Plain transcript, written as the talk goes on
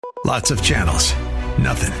Lots of channels,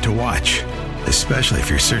 nothing to watch, especially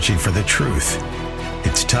if you're searching for the truth.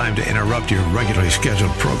 It's time to interrupt your regularly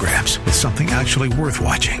scheduled programs with something actually worth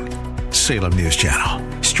watching. Salem News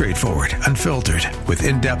Channel. Straightforward, unfiltered, with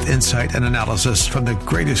in-depth insight and analysis from the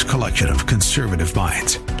greatest collection of conservative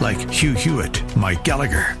minds like Hugh Hewitt, Mike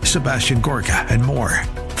Gallagher, Sebastian Gorka, and more.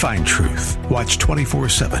 Find truth. Watch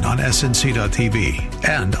 24/7 on snc.tv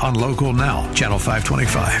and on Local Now, Channel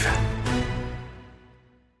 525.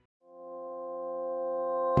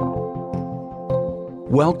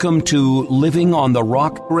 Welcome to Living on the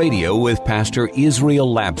Rock Radio with Pastor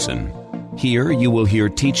Israel Labson. Here you will hear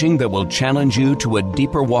teaching that will challenge you to a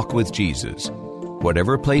deeper walk with Jesus.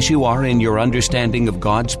 Whatever place you are in your understanding of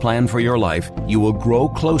God's plan for your life, you will grow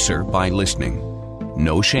closer by listening.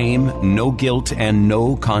 No shame, no guilt, and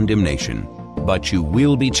no condemnation. But you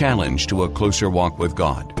will be challenged to a closer walk with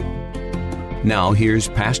God. Now here's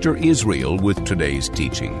Pastor Israel with today's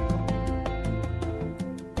teaching.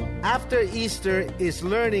 After Easter is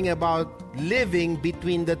learning about living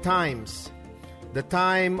between the times. The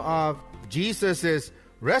time of Jesus'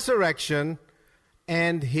 resurrection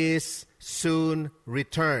and His soon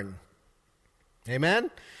return.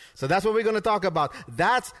 Amen? So that's what we're going to talk about.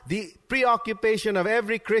 That's the preoccupation of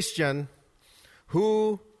every Christian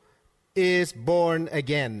who is born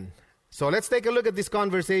again. So let's take a look at this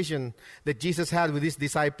conversation that Jesus had with His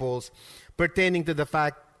disciples pertaining to the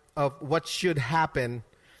fact of what should happen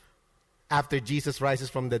after Jesus rises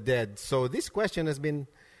from the dead. So this question has been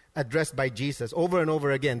addressed by Jesus over and over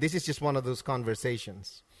again. This is just one of those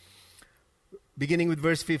conversations. Beginning with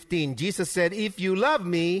verse 15, Jesus said, "If you love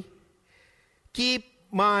me, keep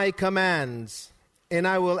my commands, and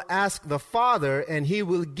I will ask the Father, and He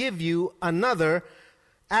will give you another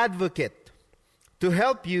advocate to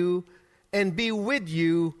help you and be with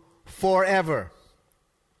you forever,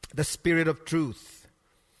 the Spirit of truth.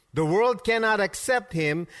 The world cannot accept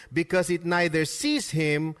Him because it neither sees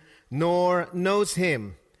Him nor knows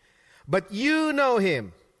Him. But you know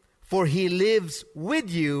Him, for He lives with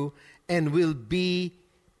you and will be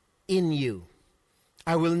in you.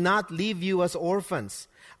 I will not leave you as orphans.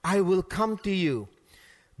 I will come to you.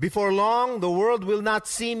 Before long, the world will not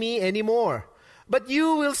see me anymore. But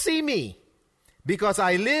you will see me. Because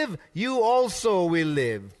I live, you also will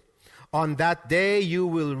live. On that day, you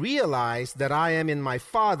will realize that I am in my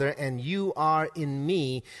Father, and you are in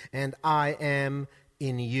me, and I am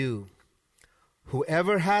in you.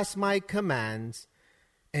 Whoever has my commands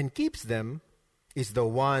and keeps them is the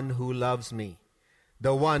one who loves me.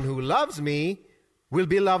 The one who loves me will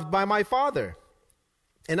be loved by my Father,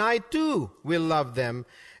 and I too will love them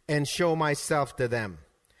and show myself to them."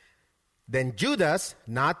 Then Judas,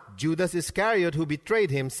 not Judas Iscariot who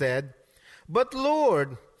betrayed Him, said, "But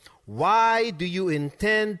Lord, why do you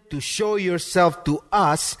intend to show yourself to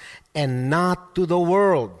us and not to the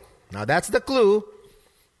world?" Now that's the clue.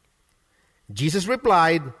 Jesus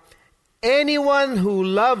replied, "Anyone who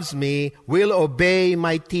loves me will obey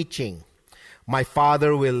my teaching. My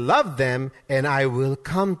Father will love them, and I will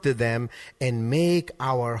come to them and make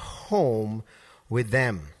our home with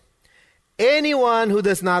them. Anyone who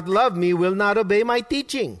does not love me will not obey my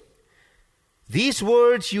teaching. These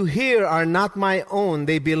words you hear are not my own.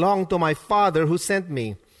 They belong to my Father who sent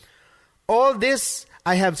me. All this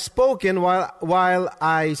I have spoken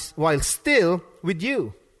while still with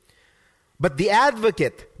you. But the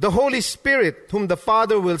Advocate, the Holy Spirit, whom the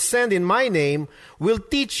Father will send in my name, will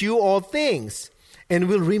teach you all things and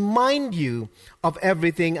will remind you of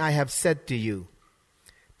everything I have said to you.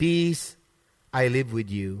 Peace I live with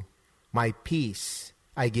you. My peace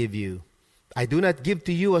I give you. I do not give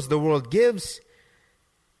to you as the world gives.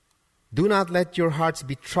 Do not let your hearts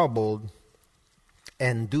be troubled,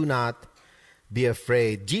 and do not be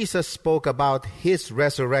afraid." Jesus spoke about His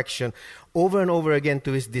resurrection over and over again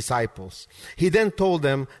to His disciples. He then told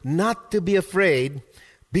them not to be afraid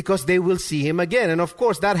because they will see Him again. And of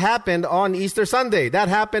course, that happened on Easter Sunday. That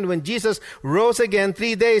happened when Jesus rose again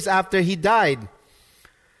 3 days after He died.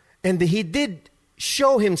 And He did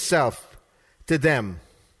show Himself to them.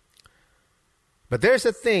 But there's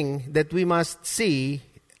a thing that we must see,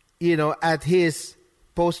 at His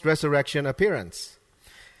post-resurrection appearance.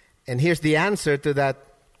 And here's the answer to that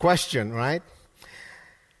question, right?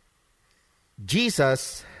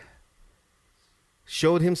 Jesus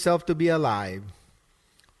showed Himself to be alive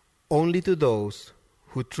only to those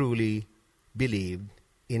who truly believed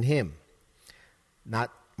in Him.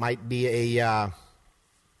 That might be a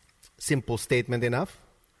simple statement enough,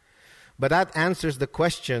 but that answers the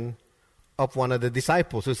question of one of the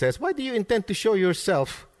disciples who says, "Why do you intend to show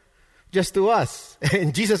yourself just to us?"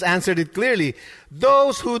 And Jesus answered it clearly.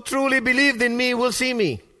 "Those who truly believed in me will see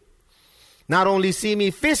me. not only see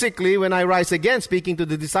me physically when I rise again, speaking to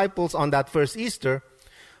the disciples on that first Easter,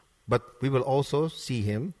 but we will also see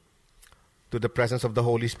him to the presence of the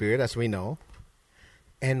Holy Spirit, as we know.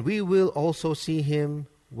 And we will also see him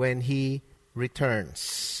when he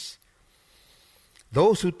returns.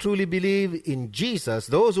 Those who truly believe in Jesus,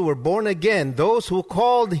 those who were born again, those who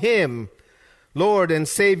called him Lord and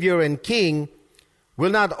Savior and King,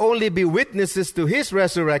 will not only be witnesses to his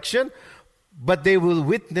resurrection, but they will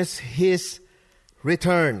witness his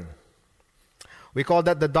return. We call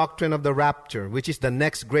that the doctrine of the rapture, which is the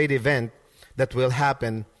next great event that will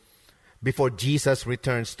happen before Jesus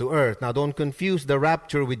returns to earth. Now, don't confuse the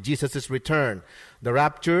rapture with Jesus' return. The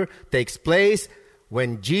rapture takes place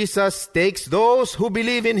when Jesus takes those who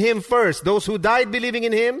believe in him first, those who died believing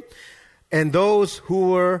in him, and those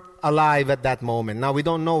who were alive at that moment. Now, we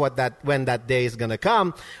don't know when that day is going to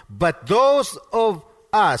come, but those of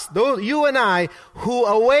us, those you and I, who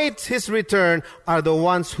await his return, are the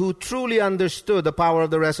ones who truly understood the power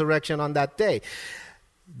of the resurrection on that day.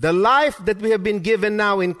 The life that we have been given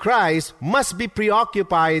now in Christ must be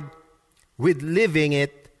preoccupied with living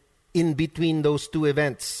it in between those two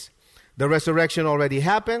events. The resurrection already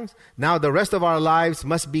happened. Now the rest of our lives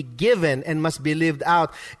must be given and must be lived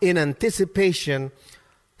out in anticipation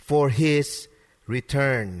for his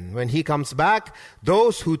return. When he comes back,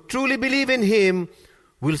 those who truly believe in him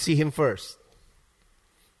will see him first.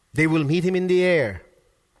 They will meet him in the air.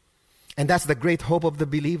 And that's the great hope of the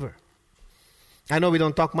believer. I know we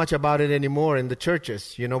don't talk much about it anymore in the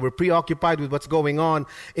churches. You know, we're preoccupied with what's going on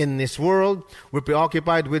in this world. We're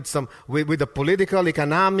preoccupied with the political,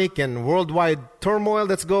 economic, and worldwide turmoil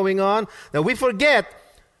that's going on. Now we forget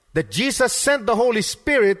that Jesus sent the Holy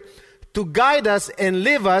Spirit to guide us and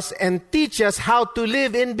live us and teach us how to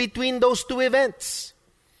live in between those two events.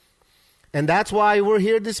 And that's why we're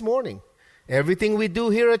here this morning. Everything we do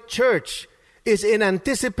here at church is in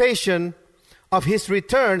anticipation of his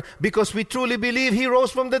return, because we truly believe he rose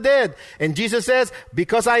from the dead. And Jesus says,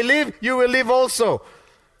 because I live, you will live also.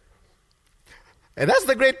 And that's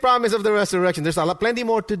the great promise of the resurrection. There's plenty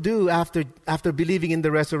more to do after believing in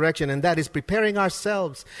the resurrection, and that is preparing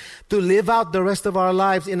ourselves to live out the rest of our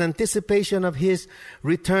lives in anticipation of his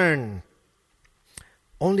return.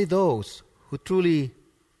 Only those who truly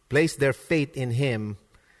place their faith in him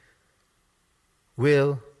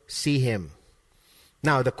will see him.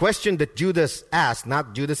 Now, the question that Judas asked,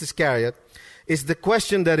 not Judas Iscariot, is the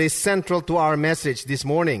question that is central to our message this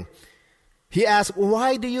morning. He asked,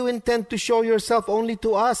 why do you intend to show yourself only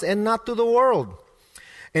to us and not to the world?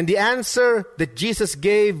 And the answer that Jesus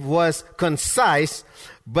gave was concise,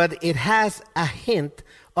 but it has a hint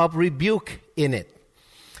of rebuke in it.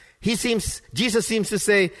 Jesus seems to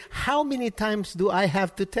say, how many times do I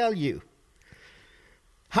have to tell you?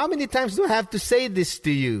 How many times do I have to say this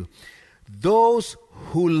to you? Those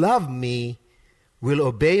who love me will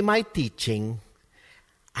obey my teaching.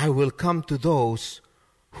 I will come to those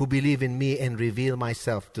who believe in me and reveal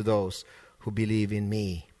myself to those who believe in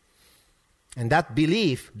me. And that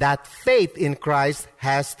belief, that faith in Christ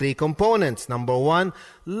has three components. Number one,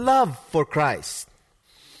 love for Christ.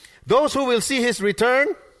 Those who will see his return,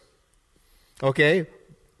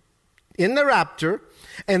 in the rapture,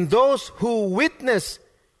 and those who witness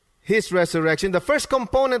his resurrection, the first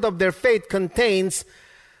component of their faith contains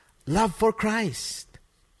love for Christ.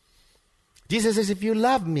 Jesus says, if you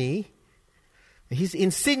love me, he's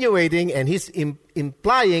insinuating and he's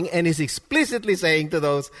implying and he's explicitly saying to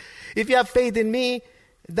those, if you have faith in me,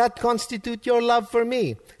 that constitutes your love for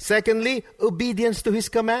me. Secondly, obedience to his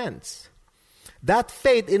commands. That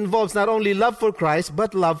faith involves not only love for Christ,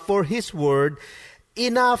 but love for his word,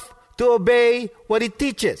 enough to obey what it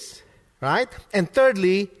teaches. Right? And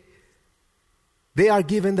thirdly, they are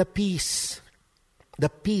given the peace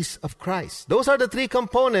of Christ. Those are the three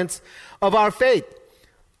components of our faith.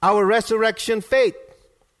 Our resurrection faith,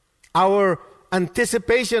 our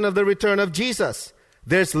anticipation of the return of Jesus.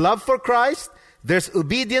 There's love for Christ, there's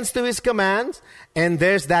obedience to his commands, and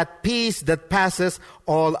there's that peace that passes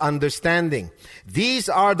all understanding. These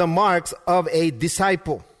are the marks of a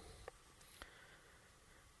disciple.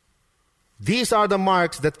 These are the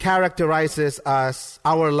marks that characterizes us,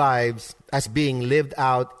 our lives, as being lived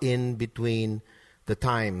out in between the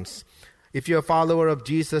times. If you're a follower of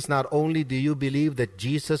Jesus, not only do you believe that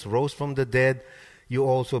Jesus rose from the dead, you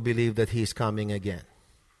also believe that he's coming again.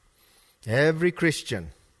 Every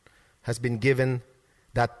Christian has been given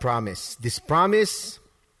that promise. This promise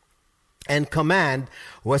and command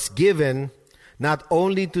was given not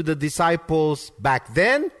only to the disciples back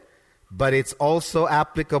then, but it's also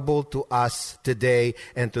applicable to us today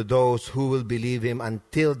and to those who will believe him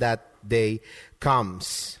until that day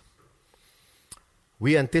comes.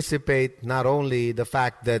 we anticipate not only the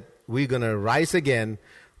fact that we're going to rise again,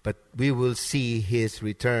 but we will see His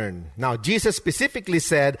return. Now, Jesus specifically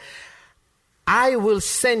said, I will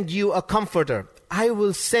send you a comforter. I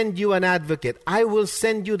will send you an advocate. I will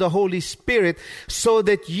send you the Holy Spirit so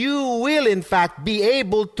that you will, in fact, be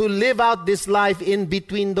able to live out this life in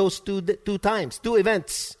between those two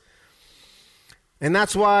events. And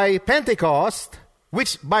that's why Pentecost,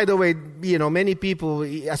 which, by the way, many people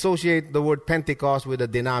associate the word Pentecost with a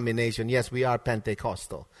denomination. Yes, we are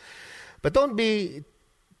Pentecostal. But don't be,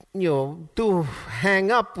 too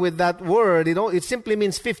hang up with that word. It simply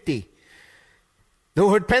means 50. The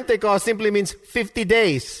word Pentecost simply means 50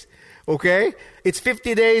 days. Okay? It's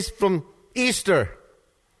 50 days from Easter.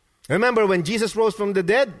 Remember, when Jesus rose from the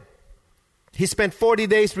dead, He spent 40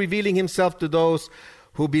 days revealing Himself to those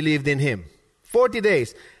who believed in Him. 40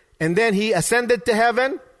 days. And then He ascended to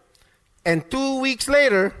heaven. And 2 weeks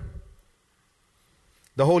later,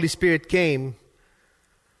 the Holy Spirit came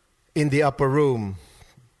in the upper room.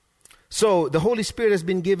 So, the Holy Spirit has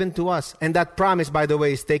been given to us. And that promise, by the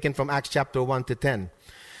way, is taken from Acts chapter 1 to 10.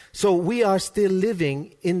 So, we are still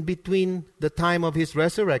living in between the time of His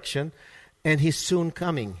resurrection and His soon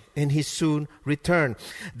coming and His soon return.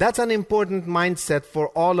 That's an important mindset for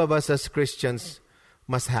all of us as Christians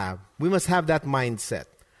must have. We must have that mindset.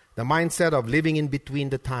 The mindset of living in between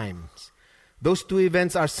the times. Those two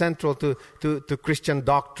events are central to Christian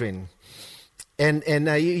doctrine. And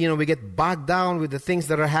we get bogged down with the things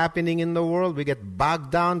that are happening in the world. We get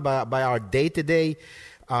bogged down by our day-to-day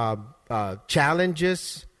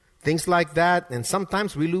challenges, things like that. And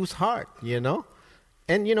sometimes we lose heart,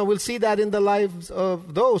 And, we'll see that in the lives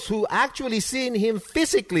of those who actually seen Him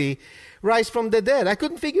physically rise from the dead. I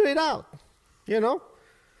couldn't figure it out,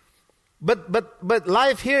 But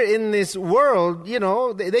life here in this world,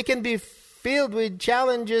 they can be filled with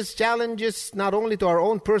challenges not only to our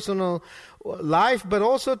own personal life, but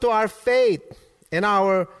also to our faith and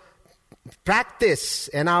our practice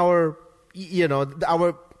and our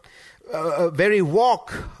very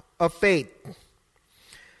walk of faith.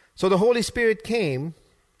 So the Holy Spirit came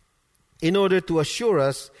in order to assure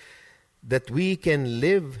us that we can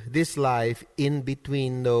live this life in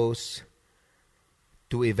between those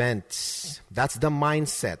two events. That's the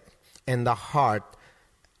mindset and the heart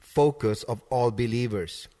focus of all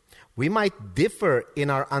believers. We might differ in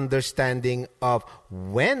our understanding of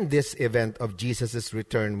when this event of Jesus'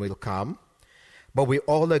 return will come, but we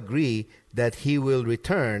all agree that He will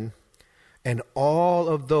return, and all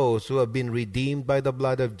of those who have been redeemed by the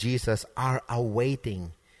blood of Jesus are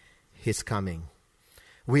awaiting His coming.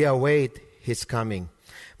 We await His coming.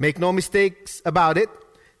 Make no mistakes about it.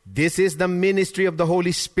 This is the ministry of the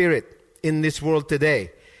Holy Spirit in this world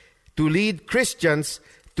today, to lead Christians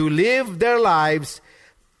to live their lives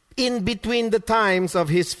in between the times of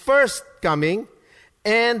His first coming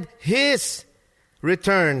and His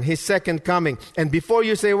return, His second coming. And before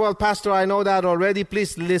you say, well, Pastor, I know that already,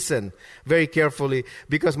 please listen very carefully,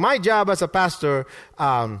 because my job as a pastor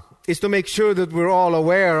is to make sure that we're all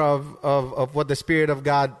aware of what the Spirit of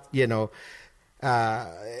God,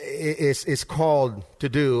 is called to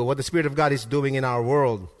do, what the Spirit of God is doing in our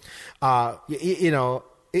world.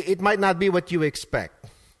 It might not be what you expect.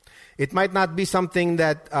 It might not be something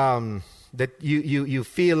that you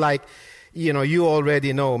feel like, you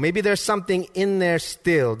already know. Maybe there's something in there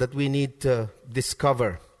still that we need to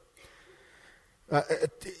discover.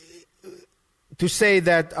 To say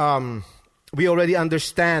that we already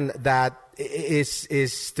understand that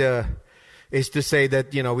is to say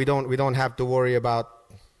that we don't have to worry about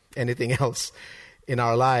anything else in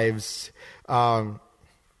our lives.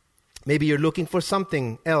 Maybe you're looking for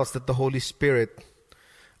something else that the Holy Spirit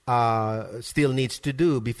still needs to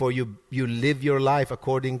do before you live your life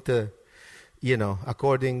according to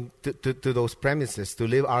those premises, to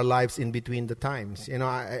live our lives in between the times.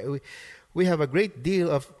 We have a great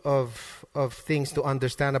deal of things to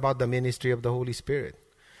understand about the ministry of the Holy Spirit.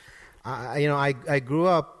 I grew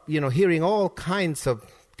up, hearing all kinds of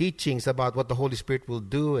teachings about what the Holy Spirit will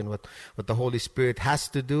do and what the Holy Spirit has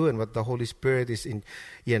to do and what the Holy Spirit is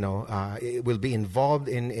will be involved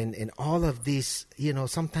in all of these,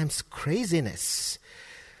 sometimes craziness,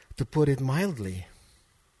 to put it mildly.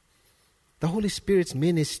 The Holy Spirit's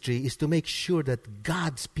ministry is to make sure that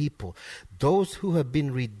God's people, those who have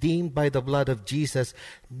been redeemed by the blood of Jesus,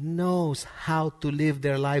 knows how to live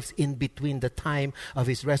their lives in between the time of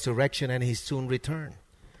His resurrection and His soon return.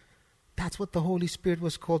 That's what the Holy Spirit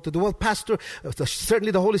was called to do. Well, Pastor,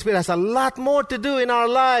 certainly the Holy Spirit has a lot more to do in our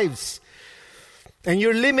lives. And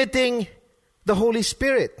you're limiting the Holy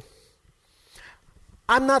Spirit.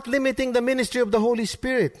 I'm not limiting the ministry of the Holy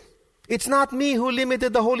Spirit. It's not me who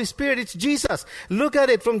limited the Holy Spirit. It's Jesus. Look at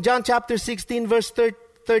it from John chapter 16, verse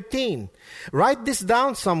 13. Write this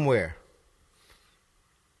down somewhere.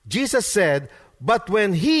 Jesus said, "But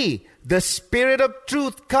when He, the Spirit of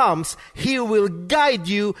truth, comes, He will guide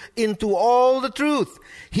you into all the truth.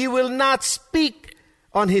 He will not speak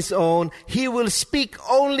on His own. He will speak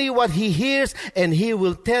only what He hears, and He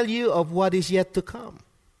will tell you of what is yet to come."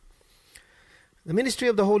 The ministry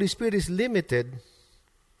of the Holy Spirit is limited,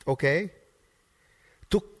 okay,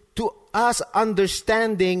 to us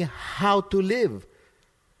understanding how to live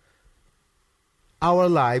our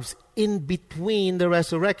lives in between the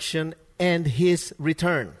resurrection and His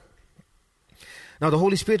return. Now, the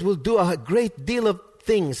Holy Spirit will do a great deal of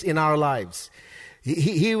things in our lives.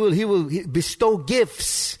 He will bestow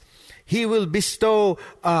gifts. He will bestow,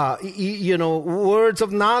 words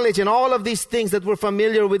of knowledge and all of these things that we're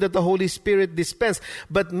familiar with that the Holy Spirit dispenses.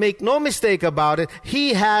 But make no mistake about it,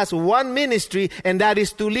 He has one ministry, and that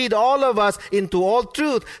is to lead all of us into all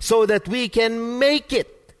truth so that we can make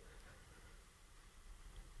it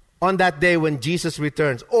on that day when Jesus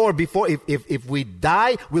returns. Or before, if we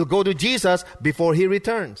die, we'll go to Jesus before He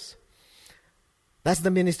returns. That's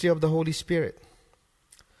the ministry of the Holy Spirit.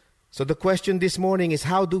 So the question this morning is,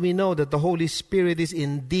 how do we know that the Holy Spirit is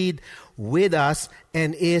indeed with us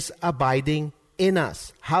and is abiding in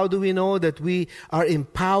us? How do we know that we are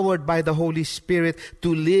empowered by the Holy Spirit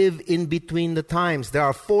to live in between the times? There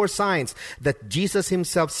are 4 signs that Jesus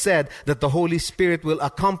Himself said that the Holy Spirit will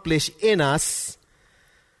accomplish in us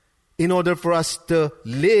in order for us to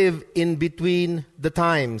live in between the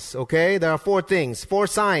times. Okay? There are 4 things, 4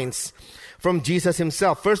 signs from Jesus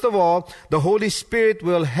Himself. First of all, the Holy Spirit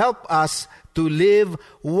will help us to live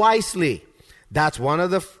wisely. That's one of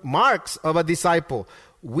the marks of a disciple.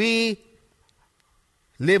 We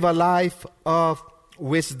live a life of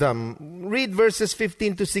wisdom. Read verses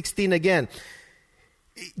 15 to 16 again.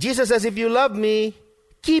 Jesus says, "If you love me,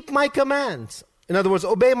 keep my commands." In other words,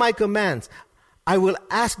 obey my commands. "I will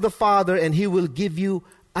ask the Father, and He will give you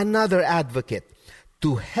another advocate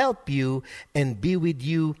to help you and be with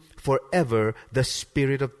you forever, the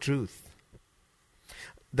Spirit of truth."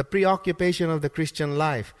 The preoccupation of the Christian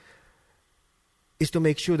life is to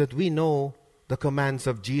make sure that we know the commands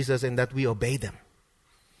of Jesus and that we obey them.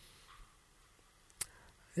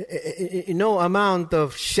 No amount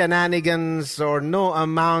of shenanigans or no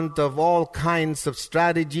amount of all kinds of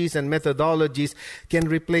strategies and methodologies can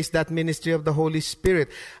replace that ministry of the Holy Spirit.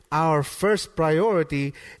 Our first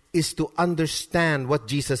priority is to understand what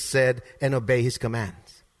Jesus said and obey His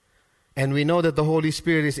commands. And we know that the Holy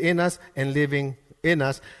Spirit is in us and living in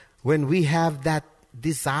us when we have that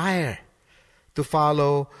desire to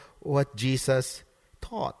follow what Jesus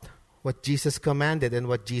taught, what Jesus commanded, and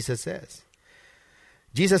what Jesus says.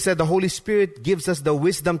 Jesus said the Holy Spirit gives us the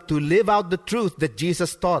wisdom to live out the truth that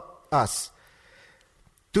Jesus taught us,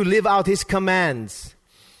 to live out His commands.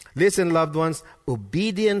 Listen, loved ones,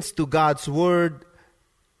 obedience to God's Word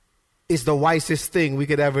is the wisest thing we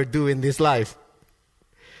could ever do in this life.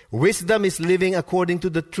 Wisdom is living according to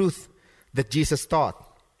the truth that Jesus taught.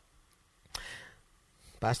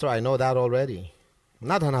 Pastor, I know that already.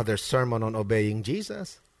 Not another sermon on obeying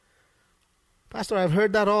Jesus. Pastor, I've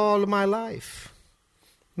heard that all my life.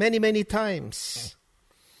 Many, many times.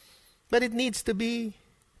 But it needs to be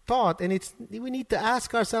taught, and we need to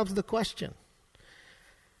ask ourselves the question.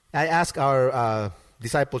 I asked our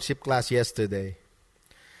discipleship class yesterday.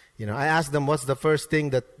 I asked them what's the first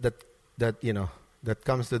thing that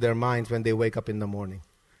comes to their minds when they wake up in the morning.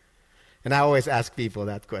 And I always ask people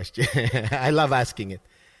that question. I love asking it.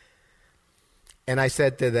 And I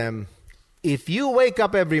said to them, if you wake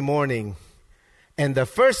up every morning and the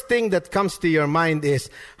first thing that comes to your mind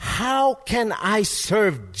is, how can I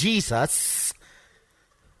serve Jesus?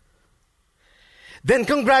 Then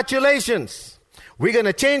congratulations. We're going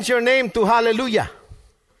to change your name to Hallelujah.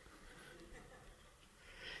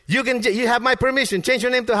 You have my permission. Change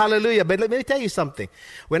your name to Hallelujah. But let me tell you something.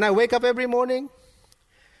 When I wake up every morning,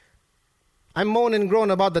 I moan and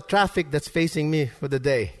groan about the traffic that's facing me for the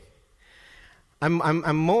day.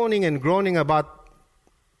 I'm moaning and groaning about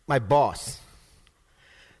my boss,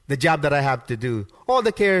 the job that I have to do, all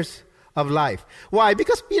the cares of life. Why?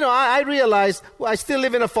 Because, I realize I still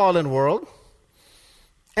live in a fallen world.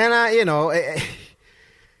 And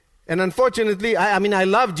and unfortunately, I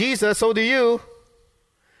love Jesus, so do you.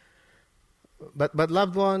 But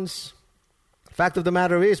loved ones, fact of the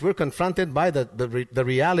matter is, we're confronted by the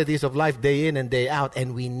realities of life day in and day out,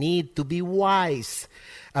 and we need to be wise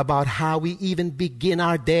about how we even begin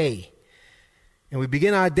our day. And we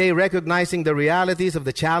begin our day recognizing the realities of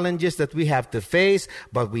the challenges that we have to face,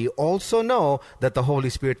 but we also know that the Holy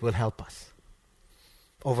Spirit will help us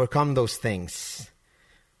overcome those things.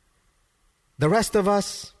 The rest of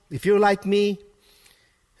us, if you're like me,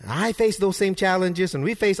 I face those same challenges, and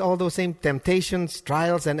we face all those same temptations,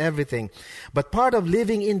 trials, and everything. But part of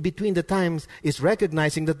living in between the times is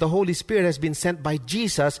recognizing that the Holy Spirit has been sent by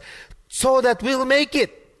Jesus so that we'll make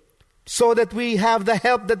it, so that we have the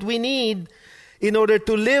help that we need in order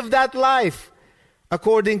to live that life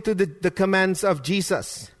according to the commands of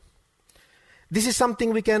Jesus. This is something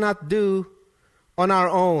we cannot do on our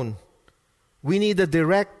own. We need the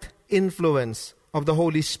direct influence of the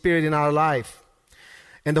Holy Spirit in our life.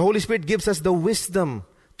 And the Holy Spirit gives us the wisdom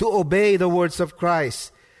to obey the words of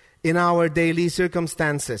Christ in our daily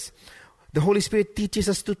circumstances. The Holy Spirit teaches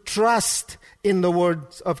us to trust in the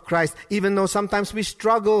words of Christ, even though sometimes we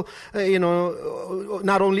struggle,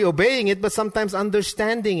 not only obeying it, but sometimes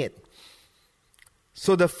understanding it.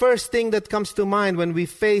 So the first thing that comes to mind when we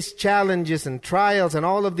face challenges and trials and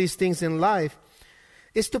all of these things in life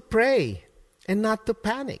is to pray and not to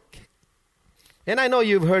panic. And I know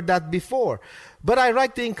you've heard that before, but I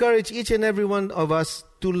like to encourage each and every one of us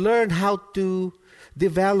to learn how to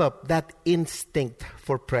develop that instinct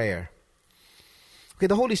for prayer. Okay,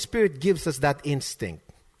 the Holy Spirit gives us that instinct.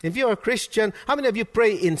 If you're a Christian, how many of you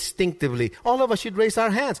pray instinctively? All of us should raise our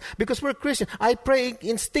hands because we're Christian. I pray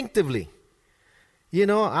instinctively.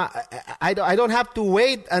 I don't have to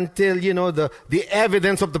wait until, the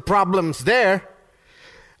evidence of the problem's there.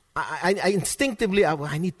 I instinctively,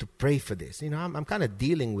 I need to pray for this. I'm kind of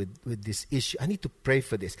dealing with this issue. I need to pray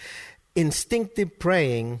for this. Instinctive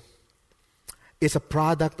praying is a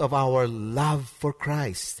product of our love for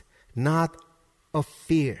Christ, not of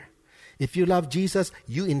fear. If you love Jesus,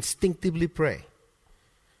 you instinctively pray.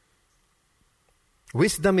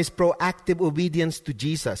 Wisdom is proactive obedience to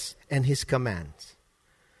Jesus and His commands.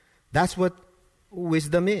 That's what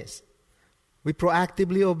wisdom is. We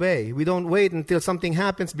proactively obey. We don't wait until something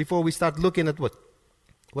happens before we start looking at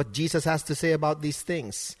what Jesus has to say about these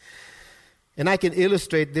things. And I can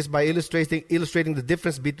illustrate this by illustrating the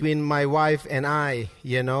difference between my wife and I.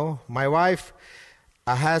 My wife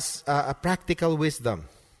has a practical wisdom.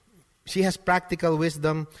 She has practical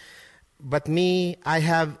wisdom, but me, I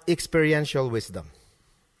have experiential wisdom.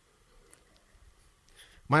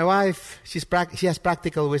 My wife, she has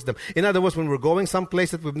practical wisdom. In other words, when we're going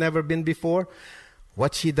someplace that we've never been before,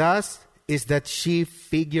 what she does is that she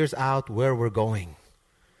figures out where we're going.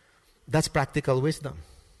 That's practical wisdom.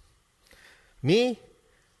 Me,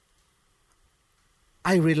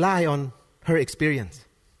 I rely on her experience.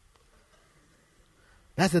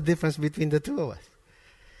 That's the difference between the two of us.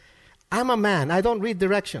 I'm a man. I don't read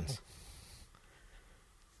directions.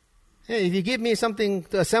 Hey, if you give me something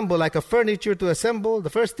to assemble, like a furniture to assemble, the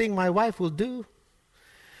first thing my wife will do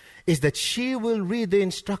is that she will read the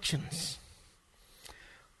instructions.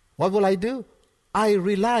 What will I do? I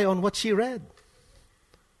rely on what she read.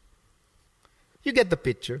 You get the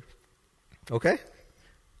picture, okay?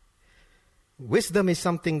 Wisdom is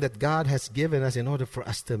something that God has given us in order for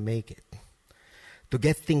us to make it, to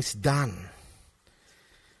get things done,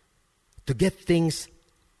 to get things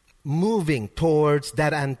moving towards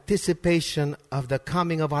that anticipation of the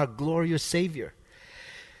coming of our glorious Savior.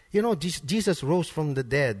 Jesus rose from the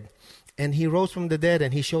dead, and He rose from the dead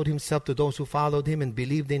and He showed Himself to those who followed Him and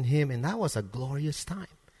believed in Him, and that was a glorious time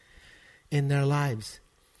in their lives.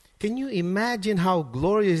 Can you imagine how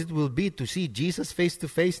glorious it will be to see Jesus face to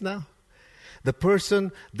face now? The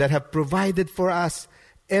person that have provided for us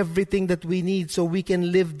everything that we need so we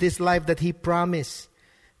can live this life that He promised,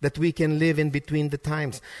 that we can live in between the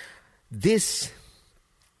times. This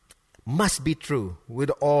must be true with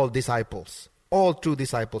all disciples, all true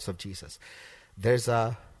disciples of Jesus. There's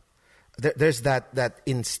that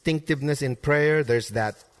instinctiveness in prayer. There's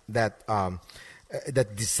that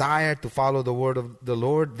desire to follow the word of the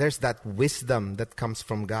Lord. There's that wisdom that comes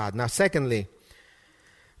from God. Now, secondly,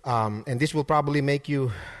 and this will probably make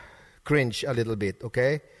you cringe a little bit,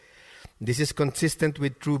 okay? This is consistent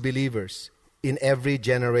with true believers in every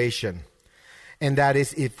generation. And that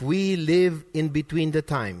is, if we live in between the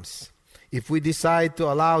times, if we decide to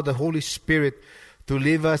allow the Holy Spirit to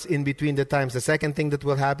live us in between the times, the second thing that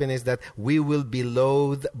will happen is that we will be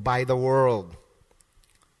loathed by the world.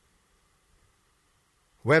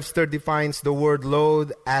 Webster defines the word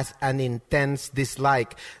loathe as an intense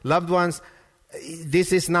dislike. Loved ones,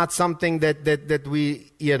 this is not something that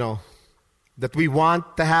we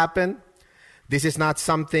want to happen. This is not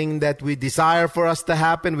something that we desire for us to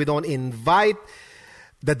happen. We don't invite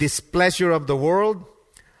the displeasure of the world.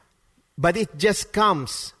 But it just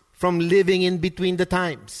comes from living in between the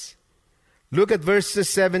times. Look at verses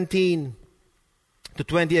 17 to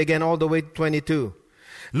 20 again, all the way to 22.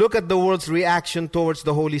 Look at the world's reaction towards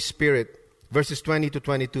the Holy Spirit. Verses 20 to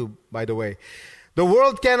 22, by the way. The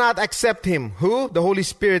world cannot accept Him. Who? The Holy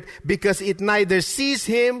Spirit, because it neither sees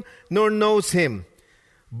Him nor knows Him.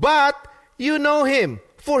 But you know Him,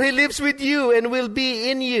 for He lives with you and will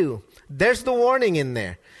be in you. There's the warning in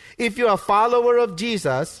there. If you're a follower of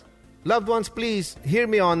Jesus, loved ones, please hear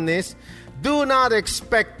me on this. Do not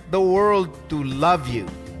expect the world to love you.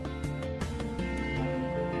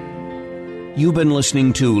 You've been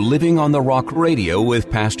listening to Living on the Rock Radio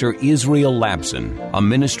with Pastor Israel Labson, a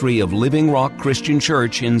ministry of Living Rock Christian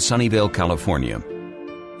Church in Sunnyvale, California.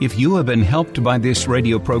 If you have been helped by this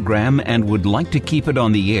radio program and would like to keep it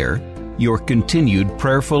on the air, your continued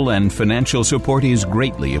prayerful and financial support is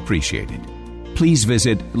greatly appreciated. Please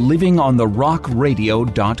visit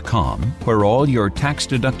livingontherockradio.com, where all your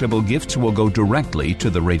tax-deductible gifts will go directly to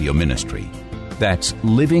the radio ministry. That's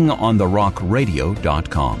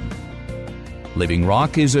livingontherockradio.com. Living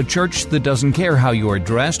Rock is a church that doesn't care how you are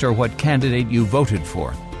dressed or what candidate you voted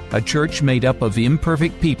for. A church made up of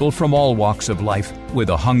imperfect people from all walks of life with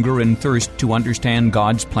a hunger and thirst to understand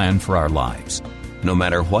God's plan for our lives. No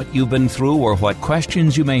matter what you've been through or what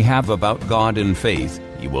questions you may have about God and faith,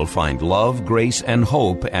 you will find love, grace, and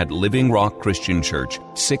hope at Living Rock Christian Church,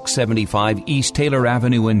 675 East Taylor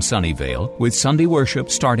Avenue in Sunnyvale, with Sunday worship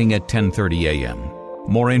starting at 10:30 a.m.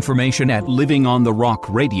 More information at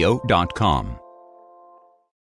livingontherockradio.com.